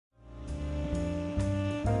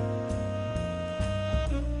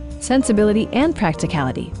sensibility, and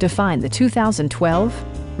practicality define the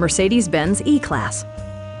 2012 Mercedes-Benz E-Class.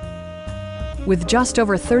 With just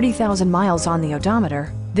over 30,000 miles on the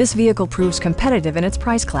odometer, this vehicle proves competitive in its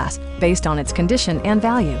price class based on its condition and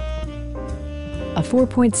value. A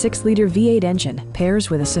 4.6-liter V8 engine pairs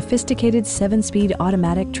with a sophisticated 7-speed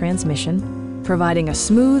automatic transmission, providing a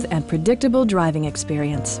smooth and predictable driving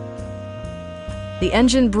experience. The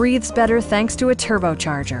engine breathes better thanks to a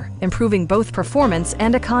turbocharger, improving both performance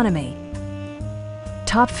and economy.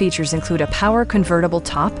 Top features include a power convertible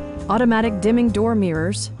top, automatic dimming door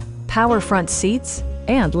mirrors, power front seats,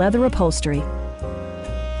 and leather upholstery.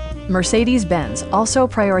 Mercedes-Benz also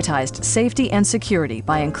prioritized safety and security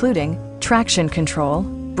by including traction control,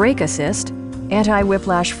 brake assist,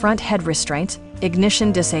 anti-whiplash front head restraints,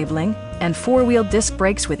 ignition disabling, and four-wheel disc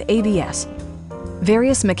brakes with ABS.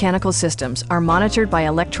 Various mechanical systems are monitored by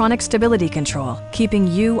electronic stability control, keeping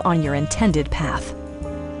you on your intended path.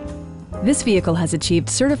 This vehicle has achieved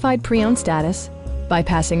certified pre-owned status by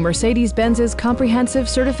passing Mercedes-Benz's comprehensive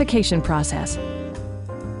certification process.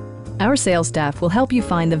 Our sales staff will help you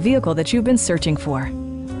find the vehicle that you've been searching for.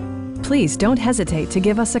 Please don't hesitate to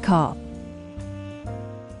give us a call.